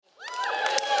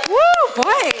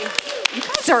Boy, you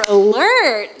guys are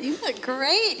alert. You look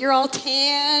great. You're all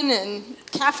tan and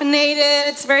caffeinated.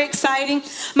 It's very exciting.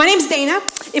 My name's Dana.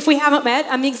 If we haven't met,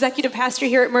 I'm the executive pastor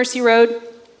here at Mercy Road.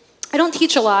 I don't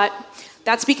teach a lot.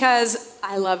 That's because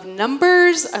I love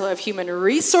numbers, I love human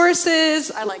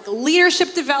resources, I like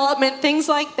leadership development, things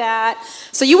like that.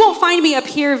 So you won't find me up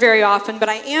here very often, but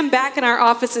I am back in our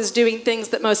offices doing things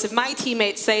that most of my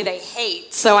teammates say they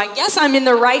hate. So I guess I'm in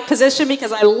the right position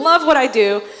because I love what I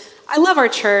do. I love our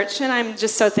church, and I'm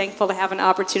just so thankful to have an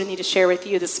opportunity to share with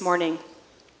you this morning.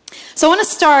 So I want to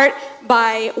start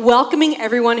by welcoming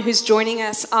everyone who's joining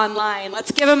us online.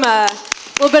 Let's give them a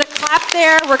little bit of clap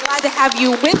there. We're glad to have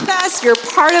you with us. You're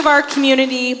part of our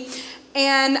community.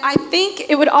 And I think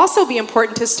it would also be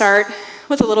important to start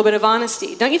with a little bit of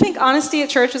honesty. Don't you think honesty at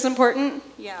church is important?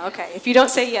 Yeah, okay. If you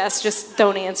don't say yes, just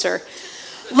don't answer.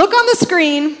 Look on the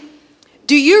screen.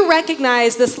 Do you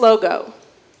recognize this logo?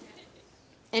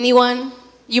 Anyone?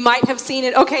 You might have seen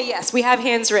it. Okay, yes, we have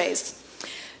hands raised.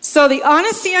 So the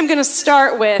honesty I'm going to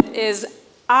start with is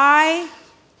I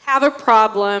have a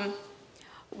problem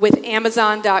with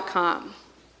Amazon.com.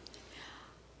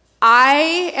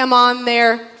 I am on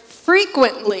there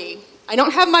frequently. I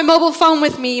don't have my mobile phone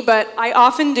with me, but I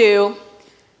often do.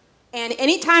 And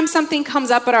anytime something comes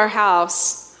up at our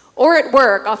house or at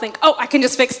work, I'll think, oh, I can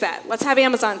just fix that. Let's have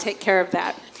Amazon take care of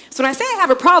that. So when I say I have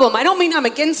a problem, I don't mean I'm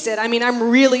against it. I mean I'm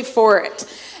really for it.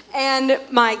 And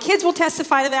my kids will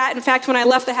testify to that. In fact, when I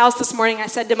left the house this morning, I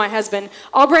said to my husband,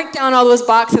 I'll break down all those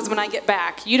boxes when I get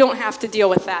back. You don't have to deal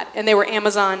with that. And they were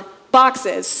Amazon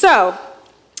boxes. So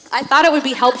I thought it would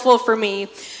be helpful for me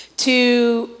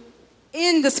to,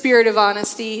 in the spirit of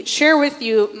honesty, share with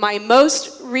you my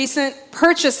most recent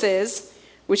purchases,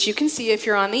 which you can see if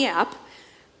you're on the app.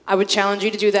 I would challenge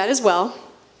you to do that as well,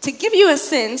 to give you a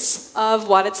sense of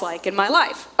what it's like in my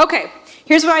life. Okay,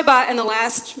 here's what I bought in the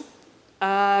last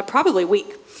probably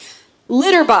week.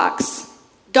 Litter box,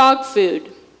 dog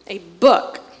food, a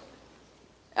book,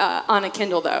 on a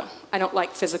Kindle though. I don't like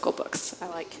physical books. I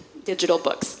like digital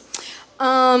books.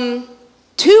 2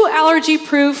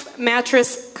 allergy-proof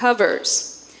mattress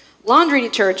covers, laundry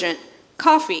detergent,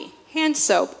 coffee, hand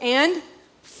soap, and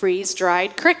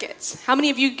freeze-dried crickets. How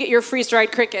many of you get your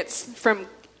freeze-dried crickets from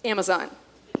Amazon?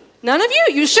 None of you?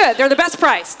 You should. They're the best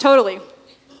price, totally.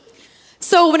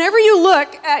 So whenever you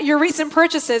look at your recent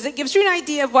purchases, it gives you an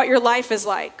idea of what your life is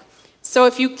like. So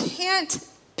if you can't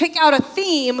pick out a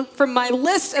theme from my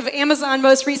list of Amazon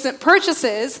most recent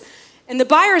purchases, in the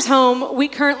buyer's home, we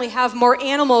currently have more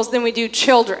animals than we do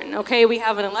children, okay? We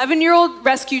have an 11-year-old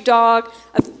rescue dog,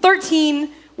 a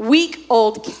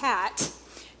 13-week-old cat,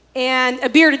 and a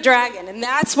bearded dragon. And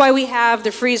that's why we have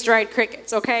the freeze-dried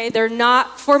crickets, okay? They're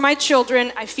not for my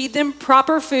children. I feed them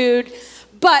proper food,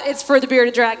 but it's for the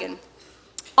bearded dragon.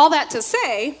 All that to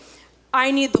say,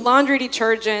 I need the laundry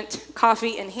detergent,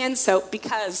 coffee, and hand soap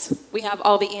because we have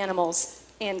all the animals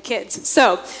and kids.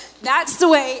 So that's the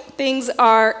way things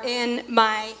are in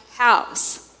my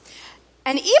house.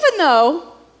 And even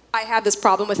though I have this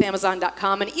problem with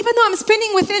Amazon.com, and even though I'm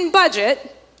spending within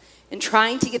budget and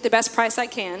trying to get the best price I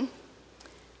can,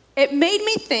 it made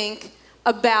me think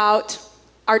about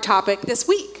our topic this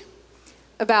week,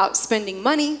 about spending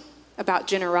money, about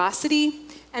generosity,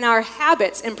 and our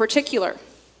habits in particular.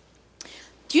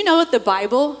 Do you know that the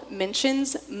Bible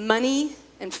mentions money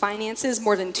and finances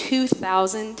more than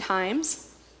 2,000 times?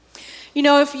 You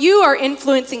know, if you are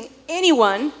influencing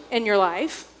anyone in your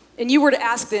life, and you were to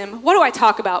ask them, what do I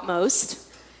talk about most?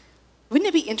 Wouldn't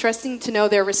it be interesting to know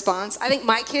their response? I think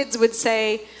my kids would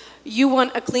say, you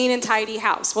want a clean and tidy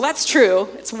house. Well, that's true.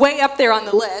 It's way up there on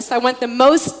the list. I want them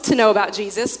most to know about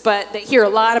Jesus, but they hear a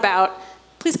lot about,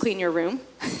 please clean your room.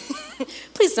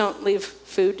 Please don't leave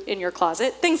food in your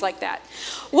closet, things like that.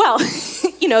 Well,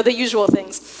 you know, the usual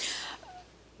things.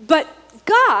 But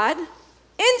God,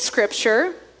 in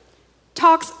Scripture,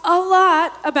 talks a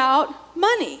lot about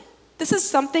money. This is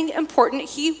something important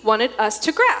He wanted us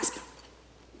to grasp.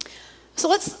 So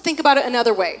let's think about it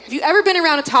another way. Have you ever been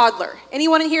around a toddler?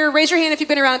 Anyone in here, raise your hand if you've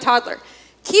been around a toddler.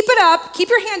 Keep it up, keep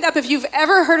your hand up if you've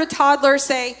ever heard a toddler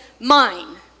say,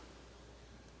 mine.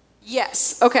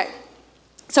 Yes, okay.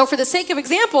 So for the sake of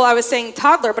example, I was saying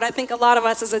toddler, but I think a lot of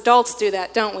us as adults do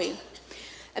that, don't we?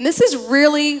 And this is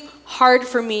really hard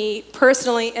for me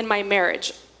personally in my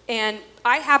marriage. And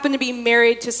I happen to be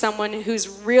married to someone who's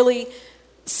really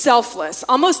selfless,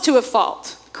 almost to a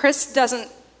fault. Chris doesn't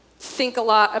think a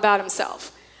lot about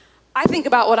himself. I think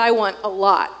about what I want a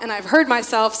lot. And I've heard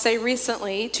myself say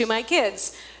recently to my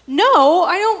kids, no,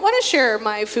 I don't want to share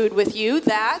my food with you.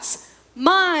 That's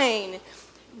mine.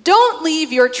 Don't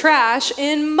leave your trash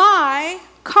in my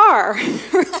car,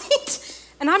 right?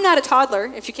 And I'm not a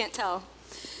toddler, if you can't tell.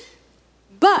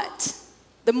 But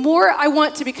the more I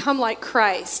want to become like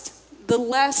Christ, the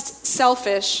less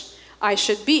selfish I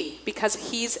should be,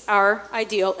 because he's our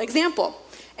ideal example.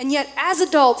 And yet, as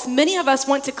adults, many of us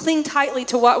want to cling tightly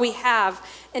to what we have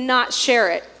and not share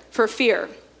it for fear.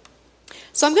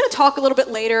 So I'm going to talk a little bit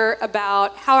later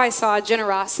about how I saw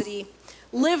generosity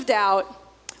lived out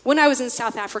when I was in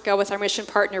South Africa with our mission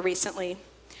partner recently.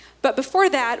 But before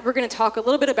that, we're going to talk a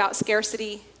little bit about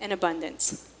scarcity and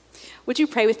abundance. Would you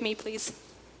pray with me, please?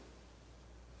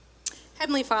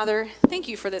 Heavenly Father, thank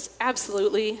you for this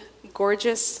absolutely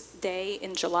gorgeous day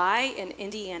in July in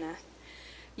Indiana.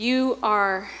 You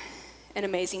are an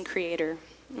amazing creator.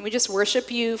 And we just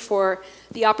worship you for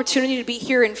the opportunity to be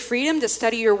here in freedom, to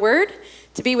study your word,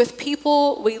 to be with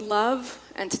people we love,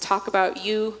 and to talk about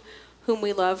you, whom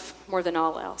we love more than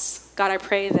all else. God, I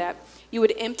pray that you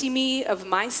would empty me of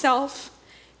myself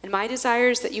and my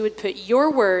desires, that you would put your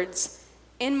words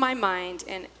in my mind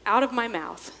and out of my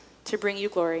mouth to bring you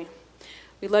glory.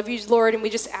 We love you, Lord, and we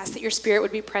just ask that your spirit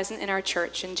would be present in our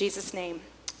church. In Jesus' name,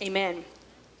 amen.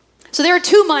 So there are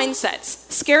two mindsets,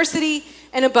 scarcity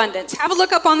and abundance. Have a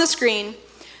look up on the screen.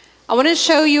 I want to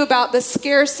show you about the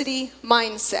scarcity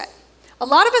mindset. A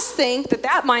lot of us think that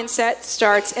that mindset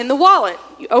starts in the wallet.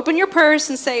 You open your purse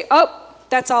and say, oh,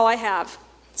 that's all I have.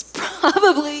 It's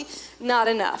probably not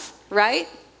enough, right?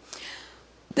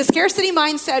 The scarcity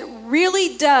mindset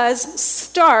really does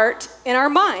start in our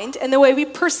mind and the way we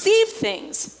perceive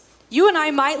things. You and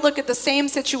I might look at the same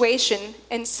situation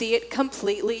and see it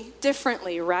completely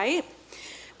differently, right?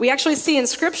 We actually see in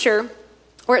Scripture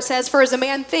where it says, for as a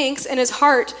man thinks in his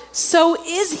heart, so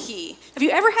is he. Have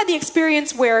you ever had the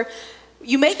experience where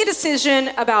you make a decision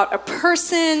about a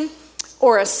person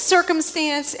or a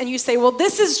circumstance and you say, well,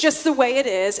 this is just the way it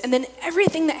is, and then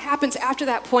everything that happens after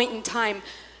that point in time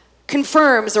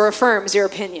confirms or affirms your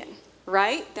opinion,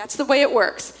 right? That's the way it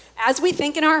works. As we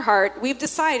think in our heart, we've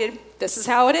decided this is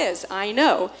how it is. I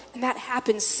know. And that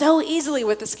happens so easily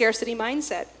with the scarcity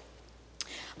mindset.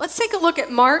 Let's take a look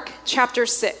at Mark chapter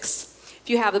 6. If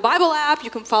you have the Bible app, you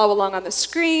can follow along on the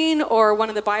screen or one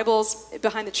of the Bibles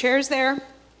behind the chairs there.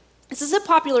 This is a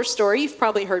popular story you've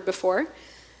probably heard before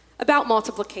about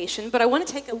multiplication, but I want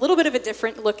to take a little bit of a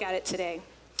different look at it today.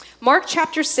 Mark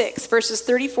chapter 6, verses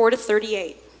 34 to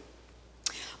 38.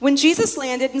 When Jesus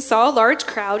landed and saw a large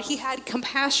crowd, he had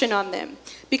compassion on them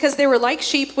because they were like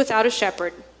sheep without a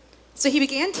shepherd. So he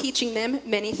began teaching them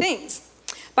many things.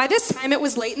 By this time it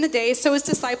was late in the day, so his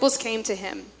disciples came to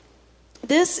him.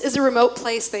 This is a remote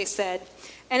place, they said,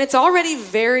 and it's already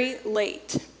very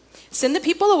late. Send the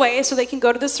people away so they can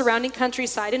go to the surrounding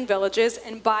countryside and villages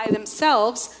and buy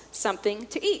themselves something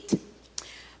to eat.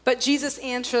 But Jesus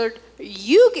answered,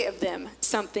 you give them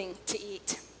something to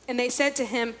eat. And they said to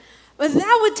him, but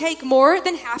that would take more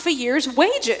than half a year's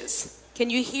wages. Can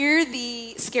you hear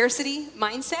the scarcity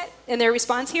mindset in their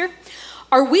response here?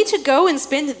 Are we to go and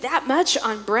spend that much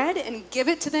on bread and give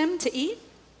it to them to eat?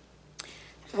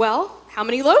 Well, how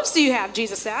many loaves do you have?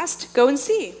 Jesus asked. Go and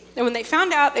see. And when they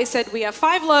found out, they said, we have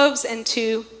 5 loaves and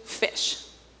 2 fish.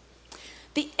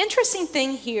 The interesting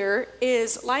thing here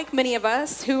is, like many of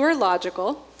us who are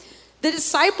logical, the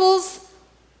disciples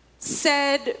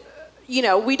said,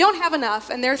 we don't have enough,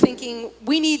 and they're thinking,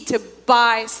 we need to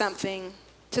buy something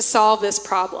to solve this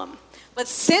problem.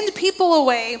 Let's send people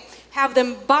away, have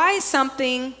them buy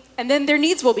something, and then their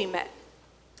needs will be met.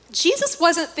 Jesus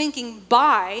wasn't thinking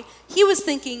buy, he was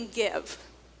thinking give.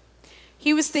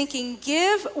 He was thinking,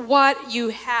 give what you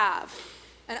have,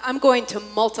 and I'm going to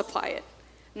multiply it.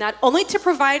 Not only to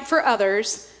provide for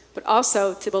others, but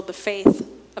also to build the faith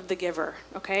of the giver.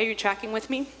 Okay, are you tracking with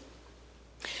me?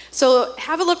 So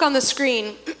have a look on the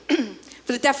screen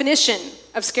for the definition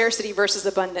of scarcity versus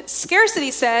abundance.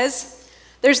 Scarcity says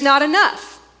there's not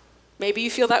enough. Maybe you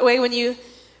feel that way when you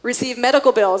receive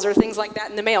medical bills or things like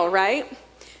that in the mail, right?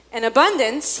 And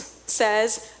abundance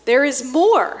says there is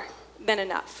more than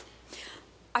enough.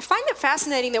 I find it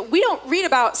fascinating that we don't read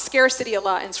about scarcity a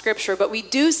lot in Scripture, but we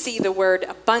do see the word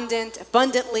abundant,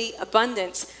 abundantly,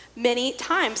 abundance many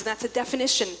times, and that's a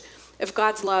definition of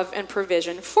God's love and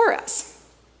provision for us.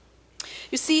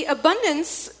 You see, abundance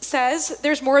says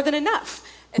there's more than enough.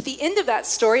 At the end of that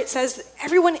story, it says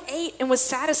everyone ate and was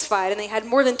satisfied, and they had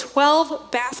more than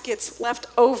 12 baskets left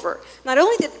over. Not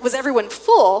only was everyone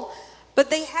full, but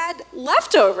they had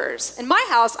leftovers. In my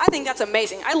house, I think that's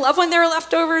amazing. I love when there are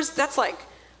leftovers. That's like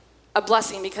a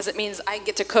blessing because it means I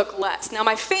get to cook less. Now,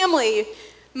 my family,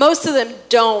 most of them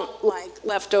don't like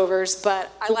leftovers,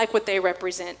 but I like what they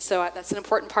represent. So that's an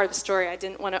important part of the story I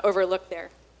didn't want to overlook there.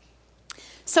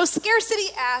 So scarcity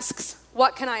asks,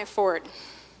 what can I afford?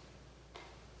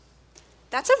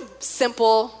 That's a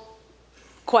simple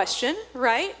question,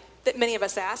 right? That many of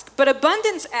us ask. But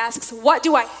abundance asks, what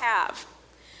do I have?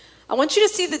 I want you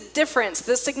to see the difference,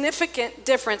 the significant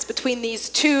difference between these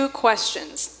two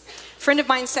questions. A friend of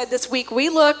mine said this week, we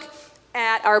look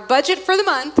at our budget for the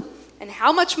month and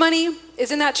how much money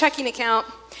is in that checking account,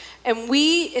 and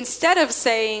we, instead of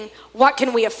saying, what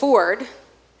can we afford,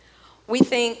 we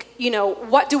think,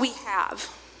 what do we have?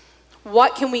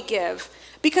 What can we give?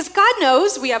 Because God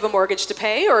knows we have a mortgage to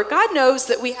pay, or God knows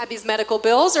that we have these medical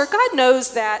bills, or God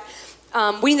knows that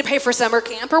we need to pay for summer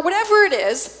camp, or whatever it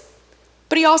is.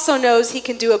 But he also knows he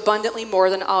can do abundantly more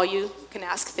than all you can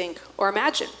ask, think, or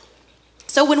imagine.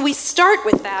 So when we start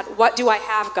with that, what do I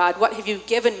have, God? What have you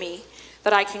given me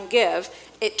that I can give?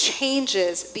 It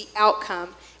changes the outcome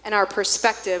and our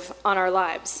perspective on our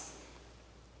lives.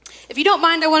 If you don't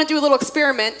mind, I want to do a little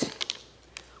experiment.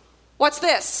 What's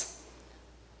this?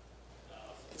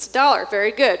 It's $1.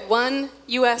 Very good. $1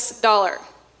 US.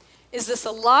 Is this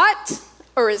a lot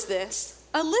or is this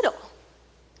a little?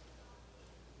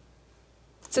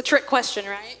 It's a trick question,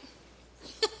 right?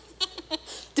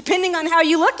 Depending on how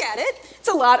you look at it, it's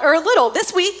a lot or a little.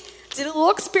 This week, did a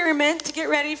little experiment to get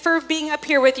ready for being up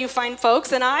here with you fine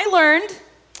folks, and I learned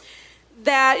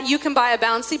that you can buy a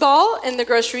bouncy ball in the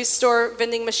grocery store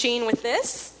vending machine with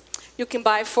this. You can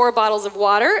buy 4 bottles of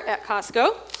water at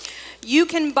Costco. You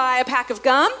can buy a pack of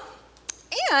gum,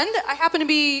 and I happen to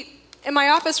be in my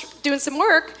office doing some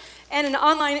work, and an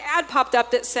online ad popped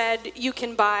up that said you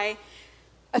can buy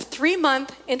a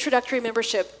 3-month introductory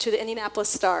membership to the Indianapolis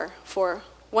Star for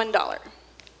 $1.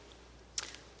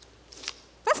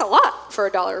 That's a lot for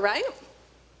 $1, right?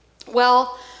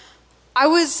 Well, I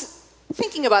was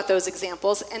thinking about those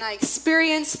examples, and I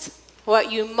experienced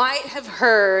what you might have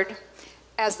heard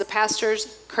as the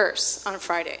pastor's curse on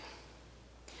Friday.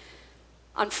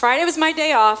 On Friday was my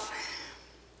day off,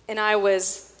 and I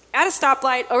was at a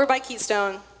stoplight over by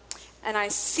Keystone, and I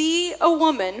see a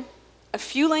woman a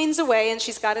few lanes away, and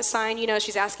she's got a sign,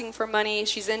 she's asking for money,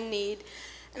 she's in need.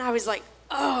 And I was like,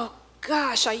 oh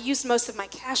gosh, I used most of my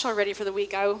cash already for the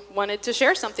week. I wanted to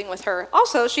share something with her.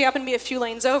 Also, she happened to be a few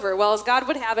lanes over. Well, as God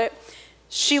would have it,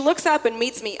 she looks up and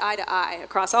meets me eye to eye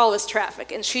across all this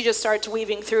traffic, and she just starts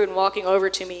weaving through and walking over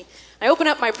to me. I open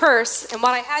up my purse, and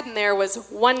what I had in there was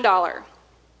 $1.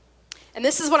 And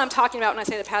this is what I'm talking about when I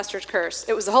say the pastor's curse.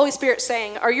 It was the Holy Spirit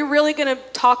saying, are you really going to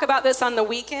talk about this on the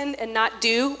weekend and not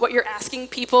do what you're asking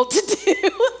people to do?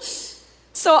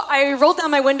 So I rolled down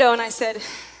my window and I said,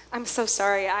 I'm so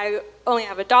sorry. I only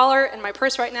have $1 in my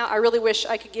purse right now. I really wish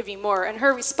I could give you more. And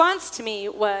her response to me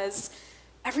was,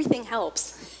 everything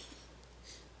helps.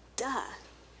 Duh.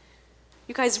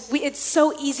 You guys, it's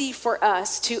so easy for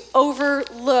us to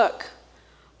overlook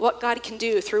what God can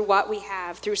do through what we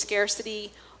have, through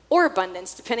scarcity or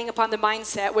abundance, depending upon the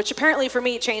mindset, which apparently for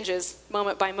me changes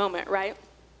moment by moment, right?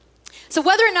 So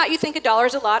whether or not you think $1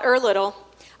 is a lot or a little,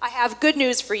 I have good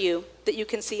news for you that you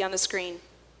can see on the screen.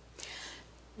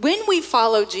 When we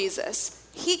follow Jesus,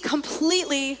 he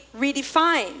completely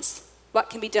redefines what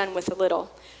can be done with a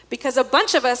little. Because a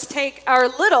bunch of us take our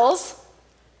littles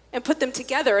and put them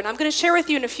together. And I'm going to share with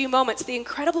you in a few moments the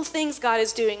incredible things God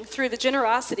is doing through the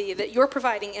generosity that you're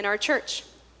providing in our church.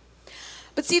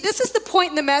 But see, this is the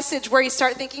point in the message where you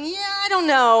start thinking, I don't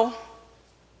know.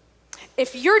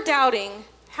 If you're doubting,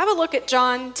 have a look at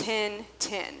John 10:10.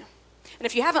 And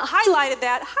if you haven't highlighted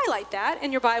that, highlight that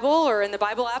in your Bible or in the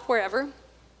Bible app, wherever.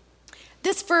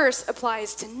 This verse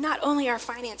applies to not only our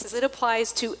finances, it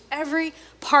applies to every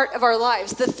part of our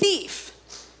lives. The thief,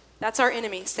 that's our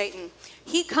enemy, Satan.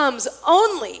 He comes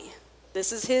only,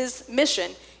 this is his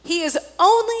mission, he is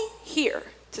only here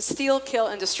to steal, kill,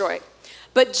 and destroy.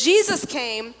 But Jesus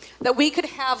came that we could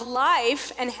have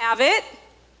life and have it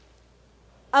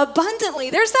abundantly.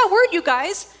 There's that word, you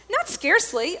guys. Not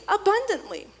scarcely,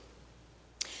 abundantly.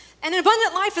 And an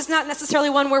abundant life is not necessarily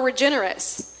one where we're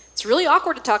generous. It's really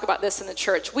awkward to talk about this in the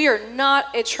church. We are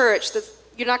not a church that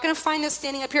you're not going to find us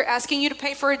standing up here asking you to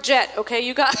pay for a jet, okay,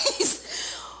 you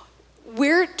guys?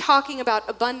 We're talking about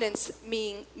abundance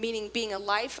meaning being a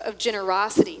life of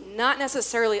generosity, not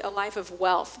necessarily a life of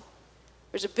wealth.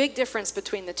 There's a big difference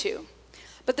between the two.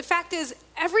 But the fact is,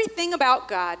 everything about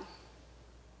God,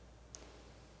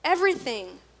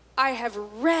 everything I have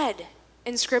read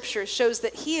in Scripture shows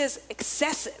that he is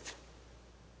excessive.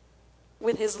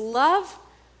 With his love,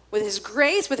 with his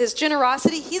grace, with his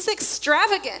generosity, he's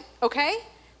extravagant, okay?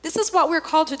 This is what we're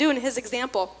called to do in his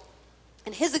example.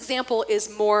 And his example is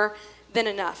more than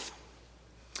enough.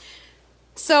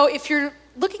 So if you're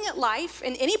looking at life,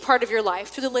 in any part of your life,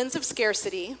 through the lens of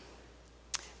scarcity,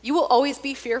 you will always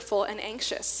be fearful and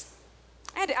anxious.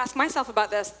 I had to ask myself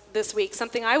about this week,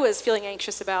 something I was feeling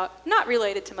anxious about, not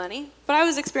related to money, but I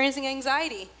was experiencing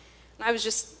anxiety. And I was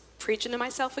just preaching to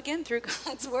myself again through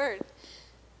God's word.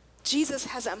 Jesus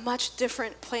has a much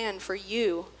different plan for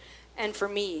you and for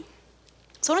me.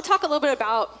 So I want to talk a little bit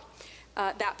about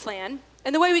that plan.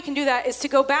 And the way we can do that is to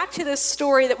go back to this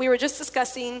story that we were just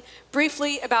discussing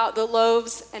briefly about the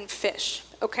loaves and fish,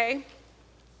 okay?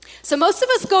 So most of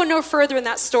us go no further in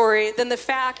that story than the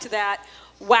fact that,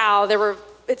 wow,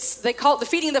 they call it the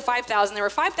feeding of the 5,000. There were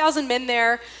 5,000 men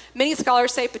there. Many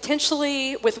scholars say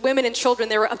potentially with women and children,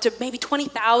 there were up to maybe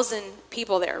 20,000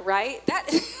 people there, right?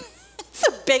 It's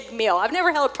a big meal. I've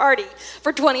never held a party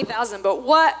for 20,000, but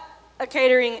what a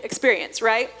catering experience,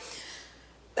 right?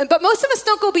 But most of us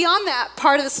don't go beyond that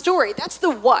part of the story. That's the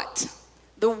what.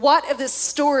 The what of this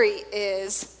story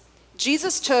is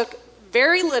Jesus took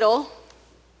very little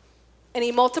and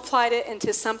he multiplied it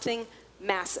into something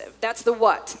massive. That's the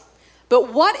what.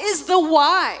 But what is the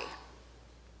why?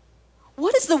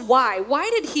 What is the why? Why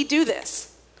did he do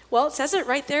this? Well, it says it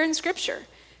right there in Scripture.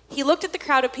 He looked at the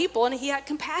crowd of people and he had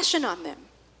compassion on them.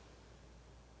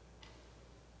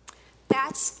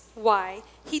 That's why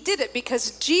he did it,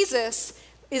 because Jesus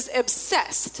is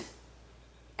obsessed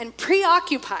and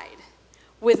preoccupied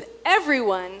with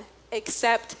everyone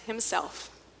except himself.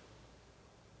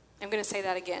 I'm going to say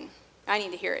that again. I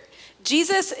need to hear it.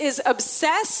 Jesus is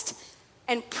obsessed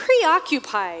and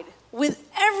preoccupied with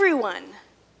everyone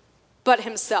but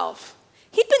himself.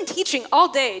 He'd been teaching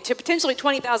all day to potentially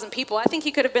 20,000 people. I think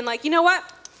he could have been like, you know what?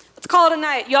 Let's call it a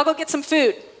night. Y'all go get some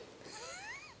food.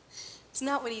 It's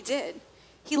not what he did.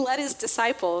 He led his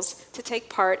disciples to take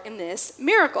part in this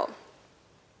miracle.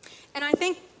 And I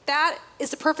think that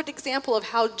is a perfect example of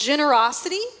how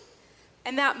generosity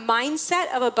and that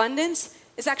mindset of abundance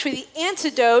is actually the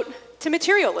antidote to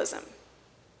materialism.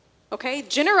 Okay?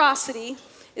 Generosity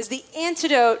is the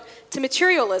antidote to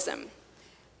materialism.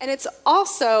 And it's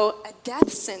also a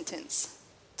death sentence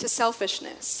to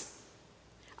selfishness.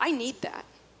 I need that.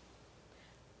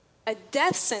 A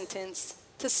death sentence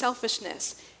to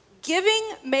selfishness. Giving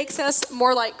makes us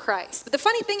more like Christ. But the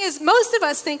funny thing is, most of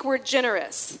us think we're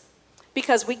generous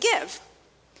because we give.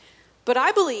 But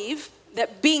I believe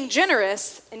that being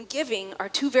generous and giving are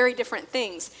two very different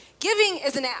things. Giving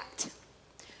is an act.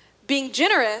 Being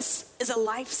generous is a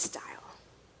lifestyle.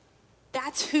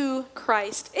 That's who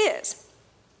Christ is.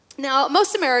 Now,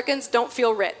 most Americans don't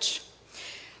feel rich,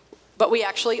 but we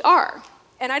actually are.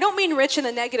 And I don't mean rich in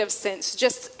the negative sense,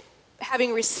 just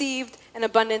having received an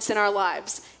abundance in our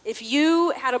lives. If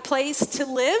you had a place to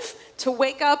live, to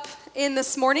wake up in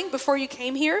this morning before you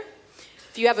came here,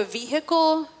 if you have a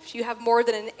vehicle, if you have more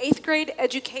than an 8th grade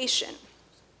education,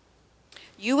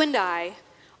 you and I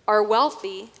are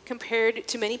wealthy compared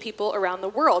to many people around the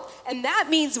world. And that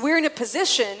means we're in a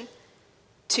position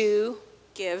to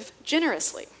give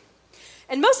generously.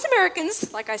 And most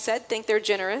Americans, like I said, think they're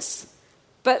generous,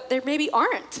 but they maybe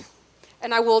aren't.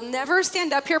 And I will never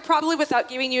stand up here probably without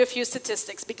giving you a few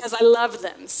statistics because I love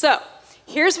them. So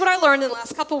here's what I learned in the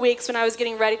last couple weeks when I was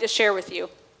getting ready to share with you.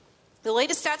 The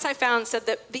latest stats I found said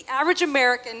that the average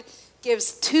American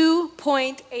gives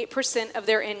 2.8% of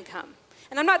their income.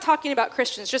 And I'm not talking about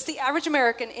Christians, just the average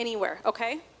American anywhere,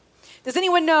 okay? Does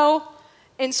anyone know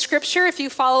in Scripture, if you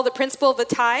follow the principle of the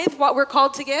tithe, what we're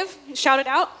called to give? Shout it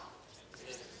out.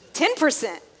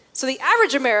 10%. So the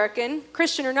average American,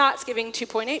 Christian or not, is giving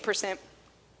 2.8%.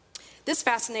 This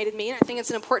fascinated me, and I think it's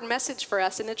an important message for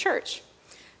us in the church.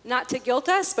 Not to guilt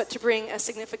us, but to bring a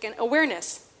significant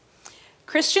awareness.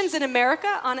 Christians in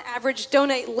America, on average,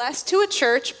 donate less to a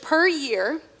church per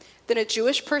year than a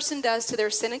Jewish person does to their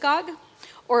synagogue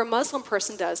or a Muslim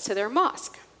person does to their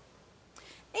mosque.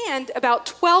 And about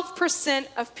 12%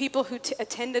 of people who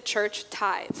attend a church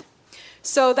tithe.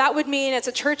 So that would mean it's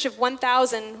a church of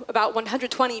 1,000, about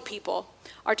 120 people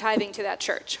are tithing to that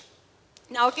church.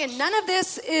 Now, again, none of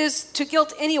this is to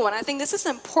guilt anyone. I think this is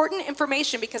important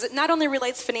information because it not only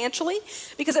relates financially,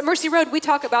 because at Mercy Road, we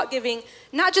talk about giving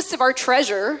not just of our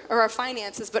treasure or our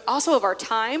finances, but also of our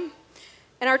time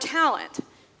and our talent.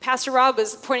 Pastor Rob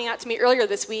was pointing out to me earlier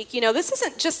this week, this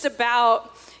isn't just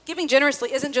about, giving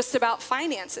generously isn't just about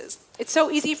finances. It's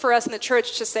so easy for us in the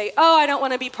church to say, oh, I don't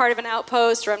want to be part of an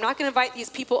outpost, or I'm not going to invite these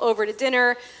people over to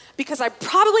dinner because I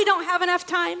probably don't have enough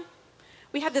time.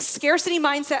 We have this scarcity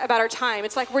mindset about our time.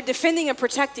 It's like we're defending and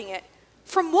protecting it.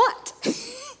 From what?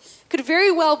 Could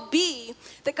very well be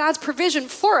that God's provision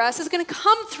for us is going to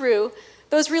come through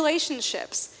those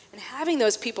relationships and having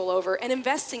those people over and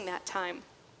investing that time.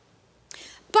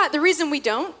 But the reason we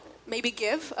don't maybe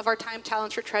give of our time,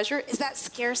 talents, or treasure is that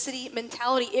scarcity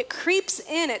mentality. It creeps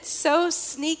in. It's so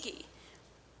sneaky.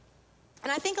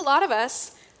 And I think a lot of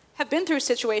us have been through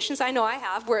situations, I know I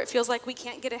have, where it feels like we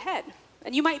can't get ahead.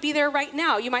 And you might be there right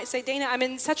now. You might say, Dana, I'm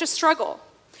in such a struggle.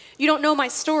 You don't know my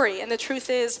story. And the truth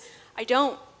is, I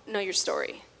don't know your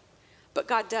story, but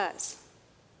God does.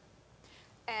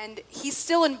 And he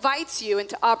still invites you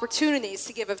into opportunities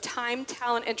to give of time,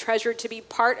 talent, and treasure to be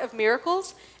part of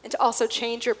miracles and to also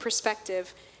change your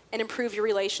perspective and improve your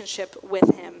relationship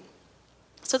with him.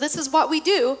 So this is what we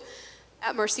do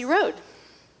at Mercy Road.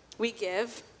 We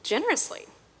give generously.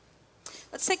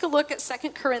 Let's take a look at 2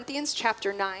 Corinthians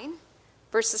chapter 9,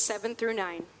 verses 7 through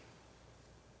 9.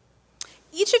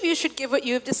 Each of you should give what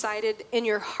you have decided in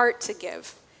your heart to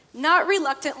give, not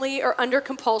reluctantly or under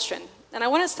compulsion. And I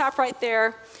want to stop right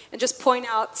there and just point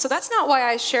out, so that's not why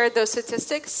I shared those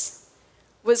statistics,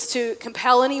 was to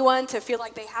compel anyone to feel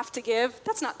like they have to give.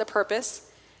 That's not the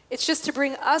purpose. It's just to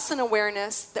bring us an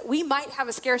awareness that we might have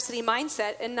a scarcity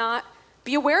mindset and not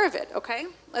be aware of it, okay?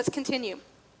 Let's continue.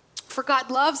 For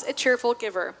God loves a cheerful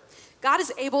giver. God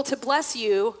is able to bless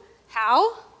you,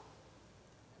 how?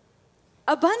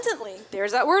 Abundantly.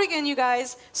 There's that word again, you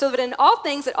guys. So that in all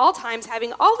things, at all times,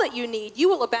 having all that you need, you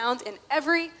will abound in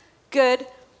every good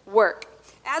work.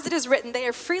 As it is written, they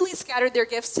have freely scattered their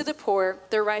gifts to the poor.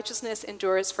 Their righteousness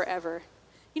endures forever.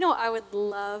 You know what I would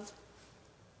love?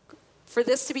 For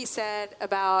this to be said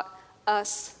about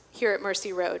us here at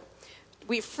Mercy Road.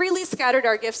 We freely scattered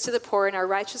our gifts to the poor, and our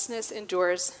righteousness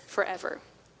endures forever.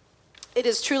 It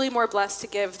is truly more blessed to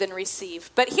give than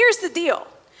receive. But here's the deal.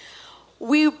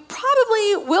 We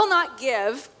probably will not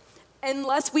give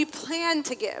unless we plan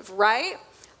to give, right?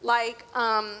 Like,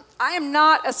 I am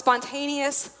not a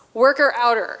spontaneous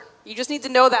worker-outer. You just need to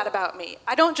know that about me.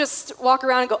 I don't just walk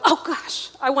around and go, oh gosh,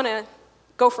 I want to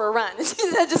go for a run.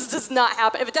 That just does not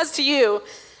happen. If it does to you,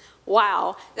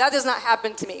 wow, that does not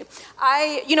happen to me.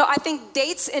 I think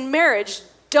dates in marriage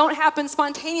don't happen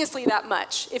spontaneously that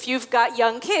much. If you've got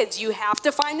young kids, you have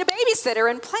to find a babysitter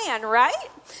and plan, right?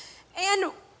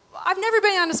 And I've never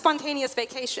been on a spontaneous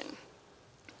vacation.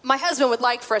 My husband would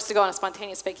like for us to go on a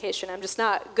spontaneous vacation. I'm just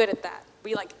not good at that.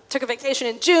 We took a vacation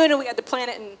in June and we had to plan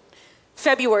it in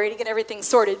February to get everything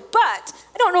sorted. But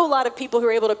I don't know a lot of people who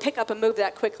are able to pick up and move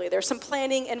that quickly. There's some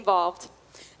planning involved.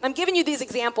 And I'm giving you these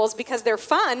examples because they're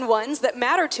fun ones that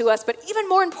matter to us, but even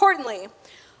more importantly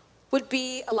would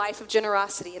be a life of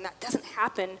generosity, and that doesn't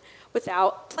happen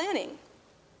without planning.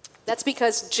 That's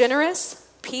because generous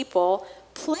people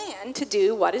plan to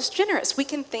do what is generous. We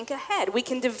can think ahead. We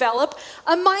can develop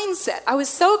a mindset. I was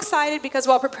so excited because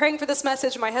while preparing for this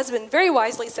message, my husband very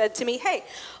wisely said to me, hey,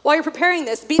 while you're preparing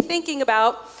this, be thinking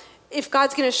about if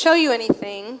God's going to show you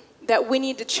anything that we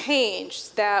need to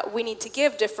change, that we need to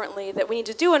give differently, that we need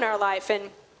to do in our life. And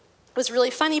it was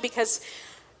really funny because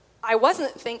I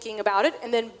wasn't thinking about it,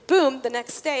 and then boom, the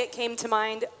next day it came to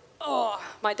mind,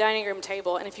 my dining room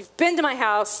table. And if you've been to my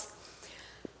house,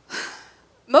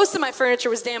 most of my furniture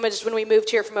was damaged when we moved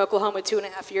here from Oklahoma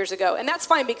 2.5 years ago. And that's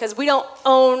fine because we don't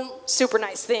own super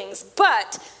nice things.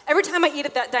 But every time I eat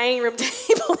at that dining room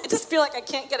table, I just feel like I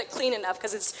can't get it clean enough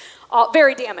because it's all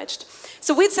very damaged.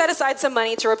 So we'd set aside some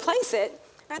money to replace it.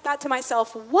 And I thought to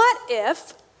myself, what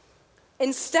if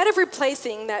instead of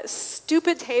replacing that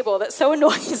stupid table that so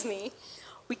annoys me,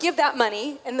 we give that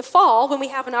money in the fall when we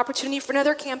have an opportunity for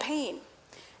another campaign.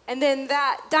 And then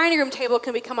that dining room table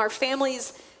can become our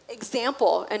family's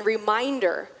example and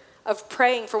reminder of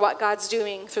praying for what God's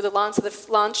doing through the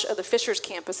launch of the Fishers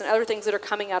campus and other things that are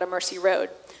coming out of Mercy Road.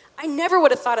 I never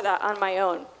would have thought of that on my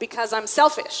own because I'm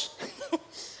selfish.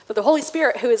 But the Holy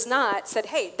Spirit, who is not, said,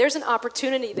 hey, there's an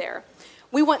opportunity there.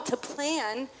 We want to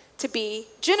plan to be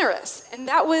generous. And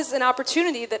that was an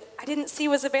opportunity that I didn't see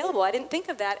was available. I didn't think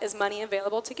of that as money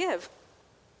available to give.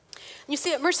 You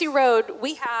see, at Mercy Road,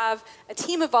 we have a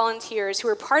team of volunteers who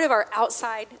are part of our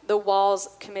Outside the Walls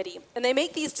committee. And they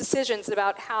make these decisions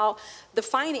about how the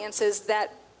finances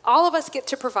that all of us get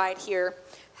to provide here,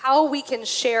 how we can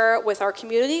share with our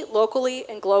community, locally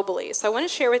and globally. So I want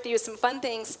to share with you some fun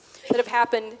things that have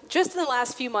happened just in the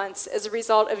last few months as a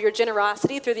result of your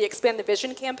generosity through the Expand the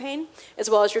Vision campaign, as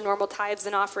well as your normal tithes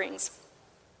and offerings.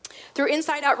 Through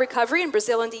Inside Out Recovery in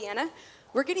Brazil, Indiana,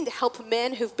 we're getting to help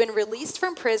men who've been released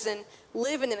from prison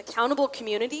live in an accountable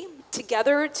community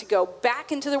together to go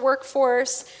back into the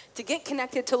workforce, to get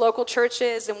connected to local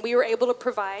churches, and we were able to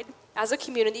provide, as a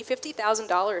community,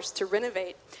 $50,000 to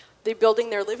renovate the building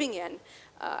they're living in.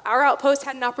 Our outpost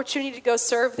had an opportunity to go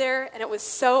serve there, and it was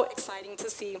so exciting to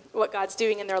see what God's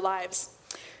doing in their lives.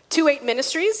 2-8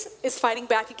 Ministries is fighting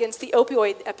back against the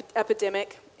opioid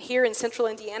epidemic here in central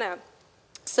Indiana.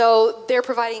 So they're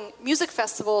providing music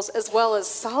festivals as well as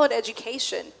solid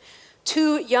education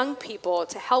to young people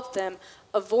to help them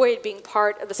avoid being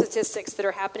part of the statistics that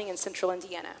are happening in central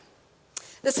Indiana.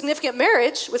 The Significant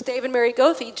Marriage with Dave and Mary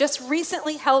Gothi just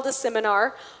recently held a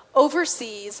seminar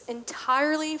overseas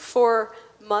entirely for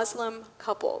Muslim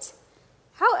couples.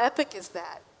 How epic is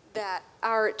that? That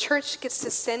our church gets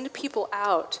to send people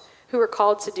out who are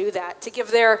called to do that, to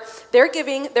give they're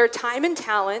giving their time and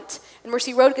talent, and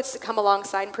Mercy Road gets to come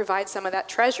alongside and provide some of that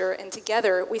treasure, and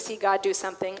together we see God do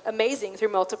something amazing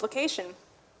through multiplication.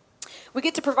 We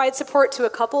get to provide support to a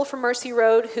couple from Mercy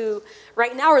Road who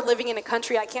right now are living in a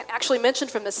country I can't actually mention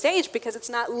from the stage because it's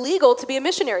not legal to be a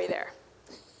missionary there.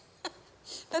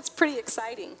 That's pretty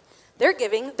exciting. They're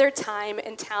giving their time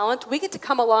and talent. We get to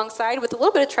come alongside with a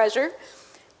little bit of treasure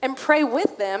and pray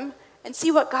with them and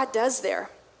see what God does there.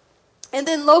 And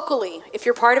then locally, if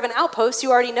you're part of an outpost,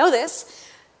 you already know this.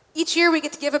 Each year we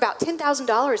get to give about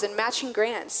 $10,000 in matching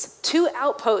grants to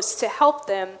outposts to help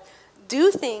them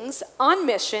do things on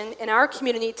mission in our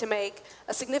community to make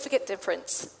a significant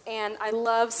difference. And I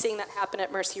love seeing that happen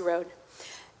at Mercy Road.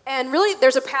 And really,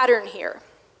 there's a pattern here.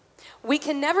 We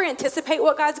can never anticipate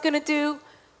what God's going to do,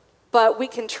 but we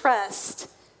can trust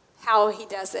how he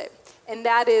does it. And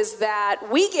that is that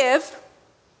we give,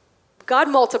 God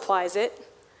multiplies it,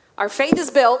 our faith is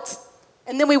built,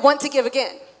 and then we want to give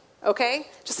again, okay?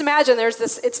 Just imagine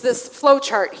it's this flow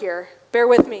chart here. Bear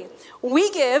with me.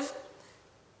 We give,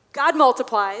 God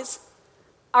multiplies,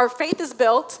 our faith is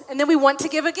built, and then we want to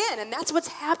give again. And that's what's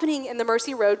happening in the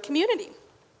Mercy Road community.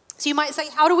 So you might say,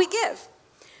 how do we give?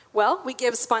 Well, we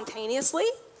give spontaneously.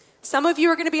 Some of you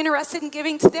are going to be interested in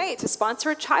giving today to sponsor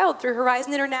a child through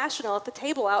Horizon International at the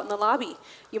table out in the lobby.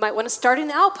 You might want to start an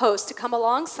outpost to come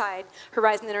alongside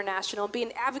Horizon International and be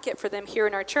an advocate for them here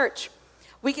in our church.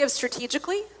 We give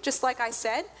strategically, just like I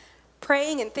said,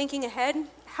 praying and thinking ahead.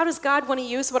 How does God want to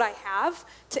use what I have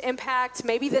to impact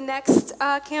maybe the next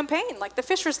campaign, like the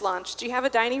Fishers launch? Do you have a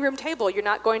dining room table you're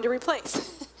not going to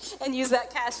replace and use that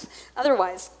cash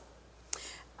otherwise?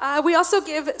 We also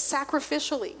give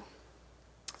sacrificially.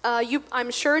 You,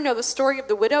 I'm sure, know the story of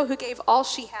the widow who gave all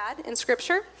she had in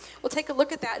Scripture. We'll take a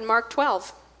look at that in Mark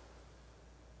 12.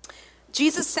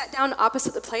 Jesus sat down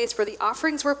opposite the place where the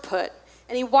offerings were put,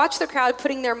 and he watched the crowd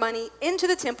putting their money into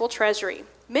the temple treasury.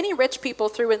 Many rich people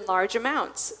threw in large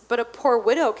amounts, but a poor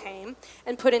widow came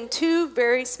and put in 2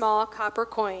 very small copper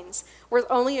coins, worth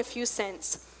only a few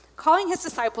cents. Calling his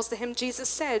disciples to him, Jesus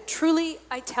said, "Truly,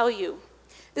 I tell you,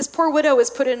 this poor widow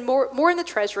has put in more in the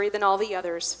treasury than all the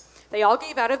others. They all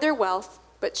gave out of their wealth,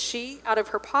 but she, out of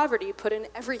her poverty, put in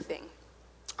everything,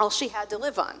 all she had to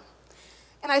live on."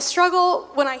 And I struggle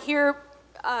when I hear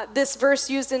this verse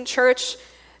used in church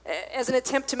as an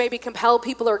attempt to maybe compel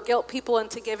people or guilt people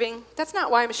into giving. That's not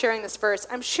why I'm sharing this verse.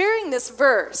 I'm sharing this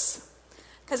verse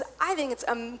because I think it's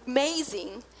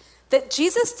amazing that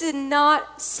Jesus did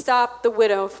not stop the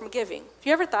widow from giving. Have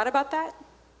you ever thought about that?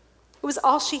 It was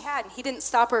all she had, and he didn't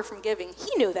stop her from giving.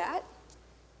 He knew that.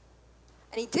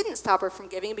 And he didn't stop her from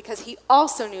giving because he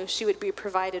also knew she would be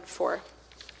provided for.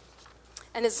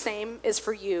 And the same is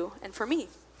for you and for me.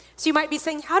 So you might be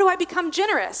saying, how do I become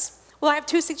generous? Well, I have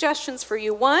 2 suggestions for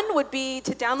you. One would be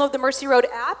to download the Mercy Road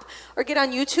app or get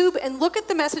on YouTube and look at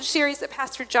the message series that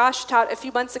Pastor Josh taught a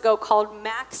few months ago called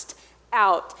Maxed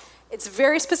Out. It's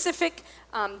very specific,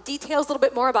 details a little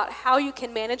bit more about how you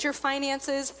can manage your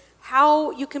finances, how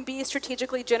you can be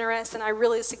strategically generous, and I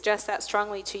really suggest that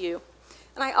strongly to you.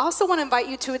 And I also want to invite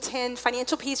you to attend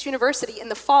Financial Peace University in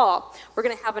the fall. We're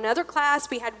going to have another class.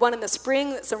 We had one in the spring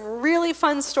that some really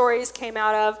fun stories came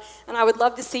out of, and I would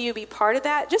love to see you be part of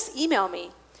that. Just email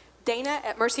me,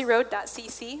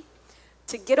 dana@mercyroad.cc,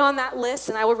 to get on that list,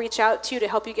 and I will reach out to you to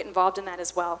help you get involved in that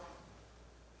as well.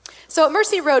 So at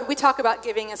Mercy Road, we talk about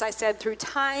giving, as I said, through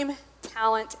time,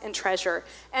 talent, and treasure.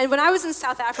 And when I was in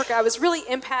South Africa, I was really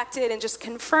impacted and just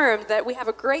confirmed that we have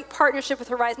a great partnership with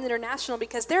Horizon International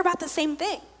because they're about the same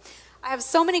thing. I have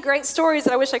so many great stories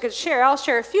that I wish I could share. I'll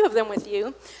share a few of them with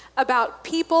you about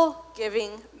people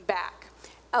giving back,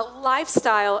 a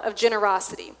lifestyle of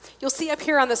generosity. You'll see up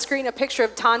here on the screen a picture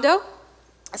of Tondo.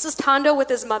 This is Tondo with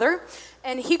his mother,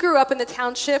 and he grew up in the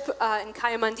township in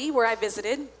Kayamandi where I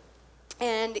visited,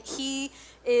 and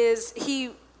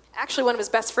actually, one of his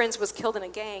best friends was killed in a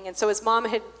gang, and so his mom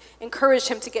had encouraged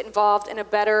him to get involved in a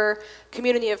better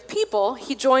community of people.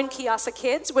 He joined Kiasa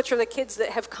Kids, which are the kids that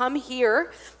have come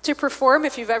here to perform.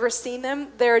 If you've ever seen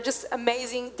them, they're just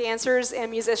amazing dancers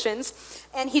and musicians.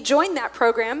 And he joined that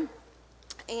program,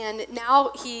 and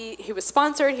now he was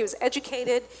sponsored, he was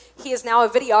educated. He is now a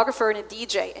videographer and a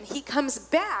DJ, and he comes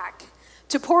back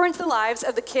to pour into the lives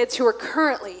of the kids who are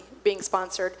currently being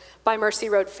sponsored by Mercy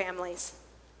Road families.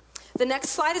 The next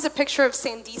slide is a picture of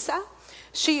Sandisa.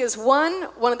 She is one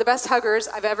of the best huggers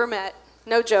I've ever met.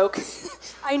 No joke.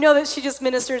 I know that she just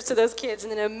ministers to those kids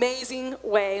in an amazing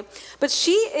way. But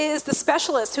she is the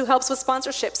specialist who helps with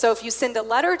sponsorship. So if you send a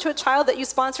letter to a child that you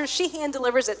sponsor, she hand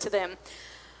delivers it to them.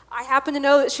 I happen to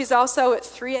know that she's also at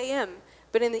 3 a.m.,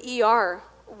 but in the ER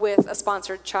with a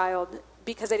sponsored child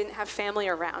because they didn't have family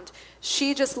around.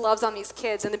 She just loves on these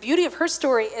kids. And the beauty of her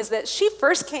story is that she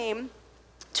first came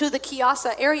to the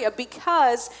Kiasa area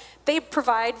because they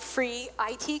provide free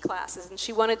IT classes, and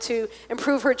she wanted to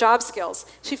improve her job skills.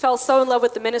 She fell so in love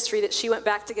with the ministry that she went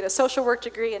back to get a social work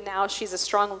degree, and now she's a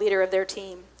strong leader of their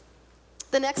team.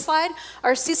 The next slide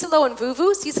are Cicelo and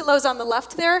Vuvu. Cicelo's on the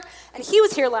left there, and he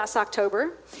was here last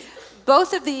October.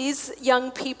 Both of these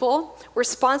young people were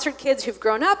sponsored kids who've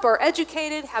grown up, are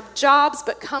educated, have jobs,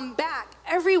 but come back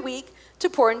every week to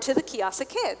pour into the Kiasa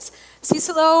kids.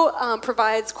 Cicelo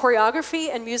provides choreography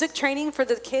and music training for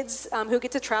the kids who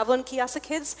get to travel in Kiasa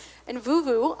Kids. And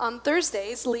Vuvu on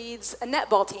Thursdays leads a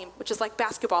netball team, which is like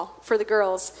basketball for the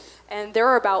girls. And there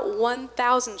are about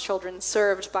 1,000 children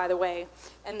served, by the way,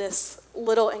 in this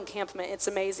little encampment. It's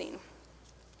amazing.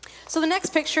 So the next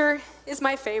picture is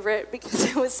my favorite because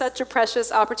it was such a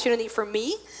precious opportunity for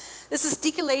me. This is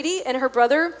Dika Lady and her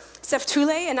brother, Seftule,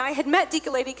 and I had met Dika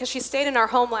Lady because she stayed in our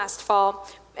home last fall,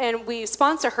 and we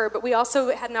sponsor her, but we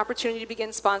also had an opportunity to begin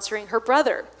sponsoring her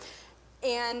brother.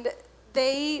 And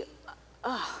they're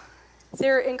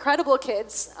incredible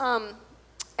kids,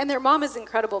 and their mom is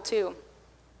incredible too.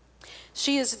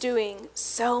 She is doing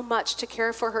so much to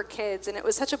care for her kids, and it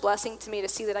was such a blessing to me to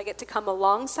see that I get to come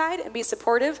alongside and be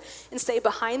supportive and stay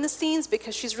behind the scenes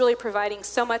because she's really providing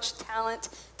so much talent,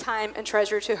 time, and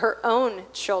treasure to her own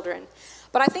children.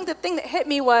 But I think the thing that hit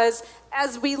me was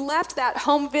as we left that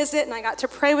home visit and I got to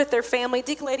pray with their family,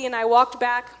 Deke Lady and I walked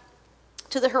back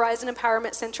to the Horizon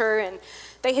Empowerment Center, and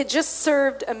they had just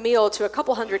served a meal to a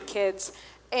couple hundred kids.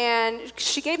 And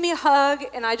she gave me a hug,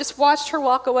 and I just watched her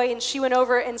walk away, and she went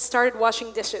over and started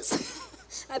washing dishes.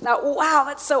 I thought, wow,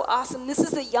 that's so awesome. This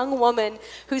is a young woman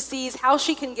who sees how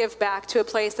she can give back to a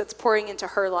place that's pouring into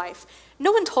her life.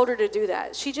 No one told her to do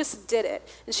that. She just did it.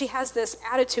 And she has this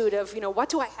attitude of, what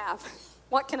do I have?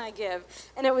 What can I give?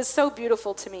 And it was so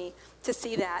beautiful to me to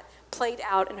see that played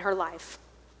out in her life.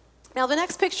 Now, the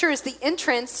next picture is the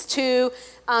entrance to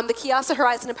the Kiasa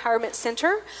Horizon Empowerment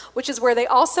Center, which is where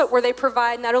they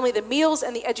provide not only the meals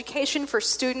and the education for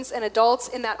students and adults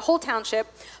in that whole township,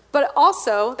 but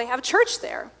also they have a church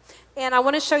there. And I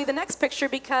want to show you the next picture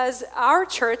because our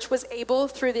church was able,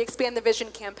 through the Expand the Vision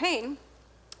campaign,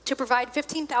 to provide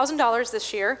 $15,000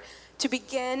 this year to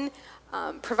begin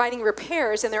providing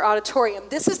repairs in their auditorium.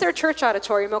 This is their church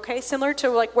auditorium, okay, similar to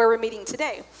like where we're meeting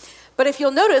today. But if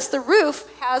you'll notice, the roof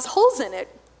has holes in it.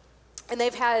 And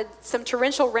they've had some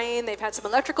torrential rain, they've had some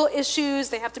electrical issues,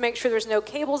 they have to make sure there's no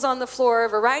cables on the floor, a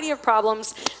variety of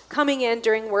problems coming in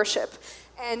during worship.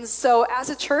 And so as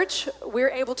a church, we're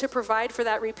able to provide for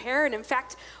that repair. And in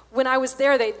fact, when I was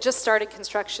there, they just started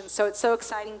construction. So it's so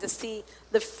exciting to see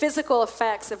the physical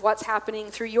effects of what's happening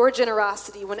through your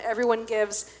generosity when everyone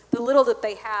gives the little that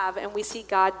they have, and we see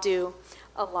God do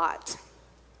a lot.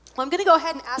 Well, I'm going to go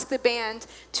ahead and ask the band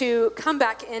to come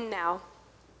back in now.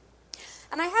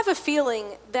 And I have a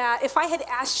feeling that if I had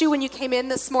asked you when you came in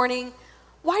this morning,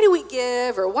 why do we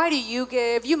give or why do you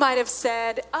give? You might have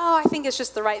said, I think it's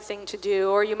just the right thing to do.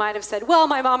 Or you might have said, well,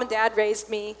 my mom and dad raised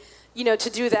me, to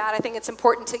do that. I think it's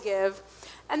important to give.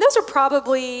 And those are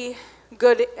probably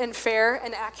good and fair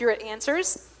and accurate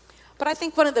answers. But I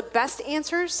think one of the best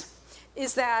answers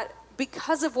is that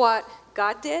because of what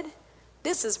God did,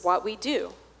 this is what we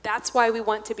do. That's why we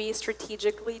want to be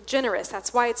strategically generous.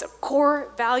 That's why it's a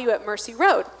core value at Mercy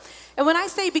Road. And when I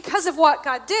say because of what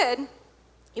God did,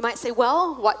 you might say,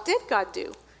 well, what did God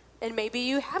do? And maybe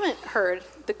you haven't heard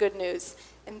the good news.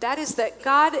 And that is that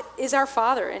God is our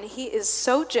Father, and He is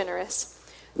so generous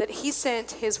that He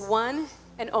sent His one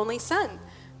and only Son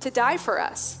to die for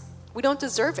us. We don't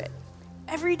deserve it.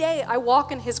 Every day I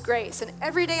walk in His grace, and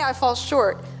every day I fall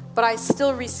short, but I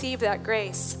still receive that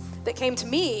grace that came to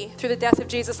me through the death of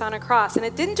Jesus on a cross. And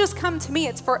it didn't just come to me,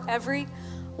 it's for every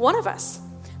one of us.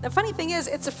 The funny thing is,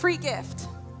 it's a free gift.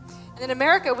 And in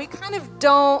America, we kind of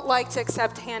don't like to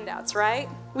accept handouts, right?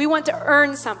 We want to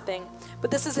earn something,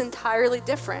 but this is entirely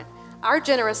different. Our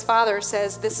generous Father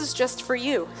says, this is just for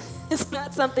you. It's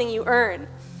not something you earn,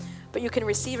 but you can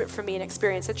receive it from me and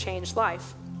experience a changed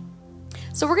life.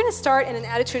 So we're going to start in an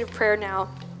attitude of prayer now.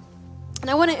 And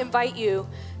I want to invite you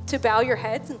to bow your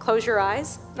heads and close your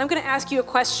eyes. And I'm going to ask you a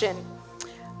question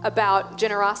about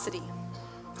generosity.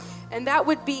 And that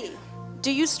would be,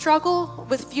 do you struggle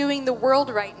with viewing the world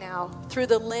right now through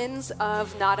the lens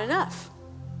of not enough?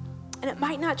 And it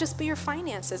might not just be your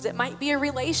finances. It might be a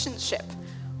relationship.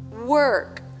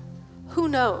 work, who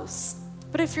knows?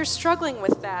 But if you're struggling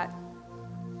with that,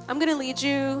 I'm going to lead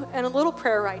you in a little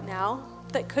prayer right now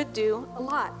that could do a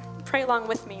lot. Pray along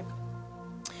with me.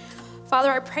 Father,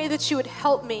 I pray that you would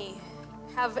help me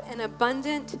have an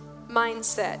abundant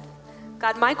mindset.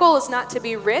 God, my goal is not to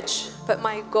be rich, but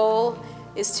my goal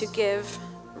is to give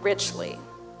richly.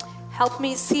 Help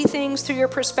me see things through your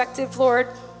perspective, Lord.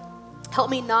 Help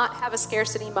me not have a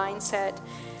scarcity mindset.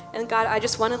 And God, I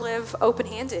just want to live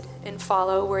open-handed and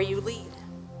follow where you lead.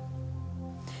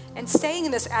 And staying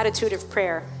in this attitude of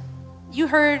prayer, you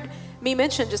heard me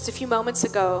mention just a few moments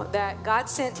ago that God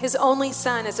sent his only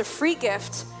son as a free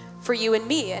gift for you and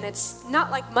me. And it's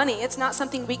not like money. It's not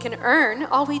something we can earn.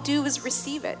 All we do is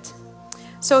receive it.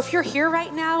 So if you're here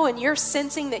right now and you're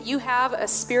sensing that you have a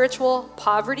spiritual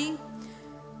poverty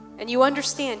and you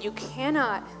understand you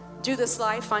cannot do this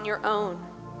life on your own,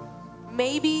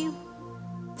 maybe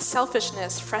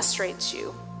selfishness frustrates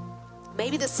you.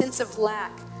 Maybe the sense of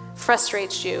lack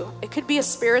frustrates you. It could be a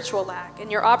spiritual lack,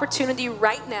 and your opportunity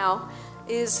right now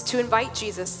is to invite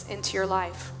Jesus into your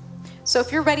life. So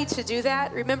if you're ready to do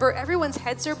that, remember everyone's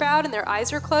heads are bowed and their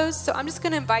eyes are closed, so I'm just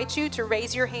going to invite you to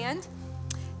raise your hand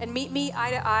and meet me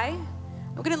eye to eye.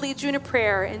 I'm going to lead you in a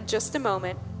prayer in just a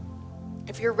moment.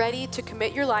 If you're ready to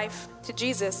commit your life to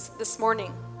Jesus this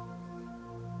morning.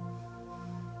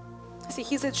 See,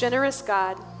 he's a generous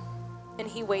God, and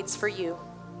he waits for you.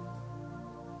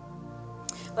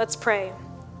 Let's pray.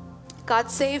 God,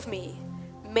 save me.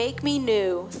 Make me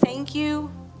new. Thank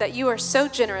you that you are so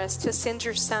generous to send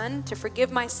your son to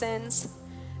forgive my sins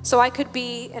so I could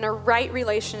be in a right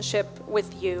relationship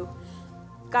with you.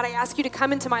 God, I ask you to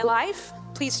come into my life.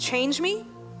 Please change me,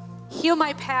 heal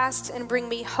my past, and bring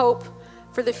me hope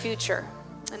for the future.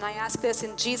 And I ask this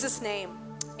in Jesus' name.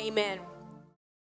 Amen.